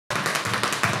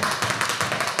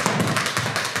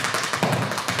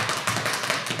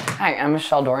Hi, I'm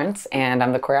Michelle Dorrance, and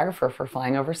I'm the choreographer for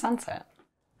Flying Over Sunset.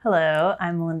 Hello,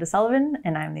 I'm Melinda Sullivan,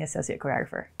 and I'm the associate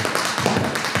choreographer.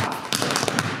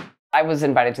 I was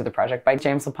invited to the project by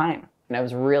James Lapine, and I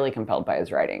was really compelled by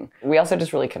his writing. We also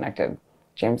just really connected.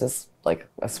 James is like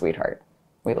a sweetheart.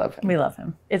 We love him. We love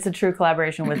him. It's a true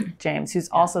collaboration with James, who's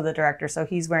also the director, so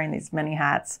he's wearing these many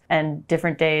hats, and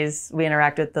different days we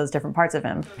interact with those different parts of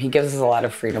him. He gives us a lot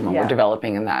of freedom when we're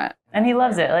developing in that. And he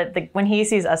loves it. Like, when he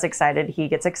sees us excited, he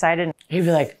gets excited. He'd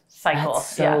be like, cycle. That's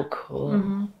so cool.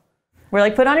 Mm-hmm. We're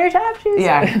like, put on your tap shoes.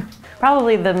 Yeah.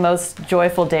 Probably the most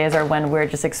joyful days are when we're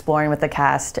just exploring with the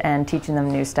cast and teaching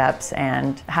them new steps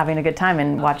and having a good time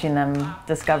and watching them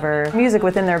discover music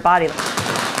within their body.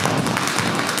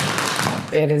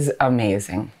 It is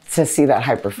amazing to see that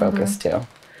hyper-focus too.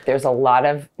 There's a lot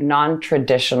of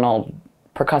non-traditional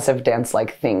percussive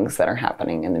dance-like things that are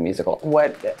happening in the musical.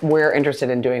 What we're interested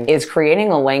in doing is creating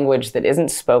a language that isn't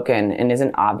spoken and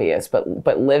isn't obvious,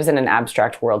 but lives in an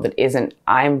abstract world that isn't,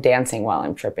 I'm dancing while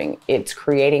I'm tripping. It's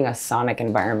creating a sonic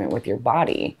environment with your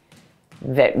body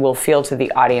that will feel to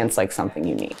the audience like something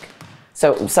unique.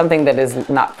 So something that is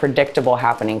not predictable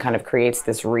happening kind of creates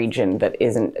this region that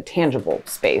isn't a tangible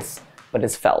space, but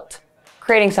is felt.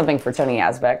 Creating something for Tony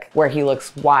Yazbeck where he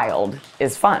looks wild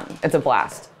is fun. It's a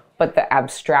blast. But the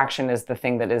abstraction is the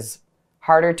thing that is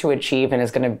harder to achieve and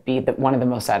is going to be one of the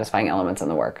most satisfying elements in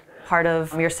the work. Part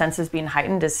of your senses being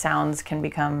heightened as sounds can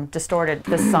become distorted.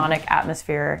 The sonic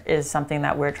atmosphere is something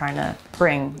that we're trying to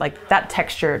bring, like that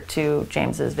texture to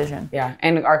James's vision. Yeah,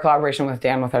 and our collaboration with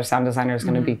Dan, with our sound designer, is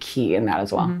going to be key in that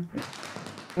as well.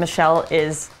 Michelle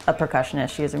is a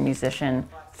percussionist. She is a musician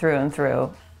through and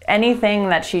through. Anything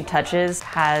that she touches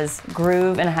has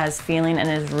groove and has feeling and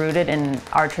is rooted in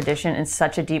our tradition in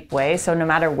such a deep way. So no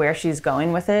matter where she's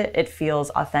going with it, it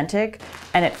feels authentic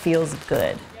and it feels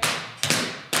good.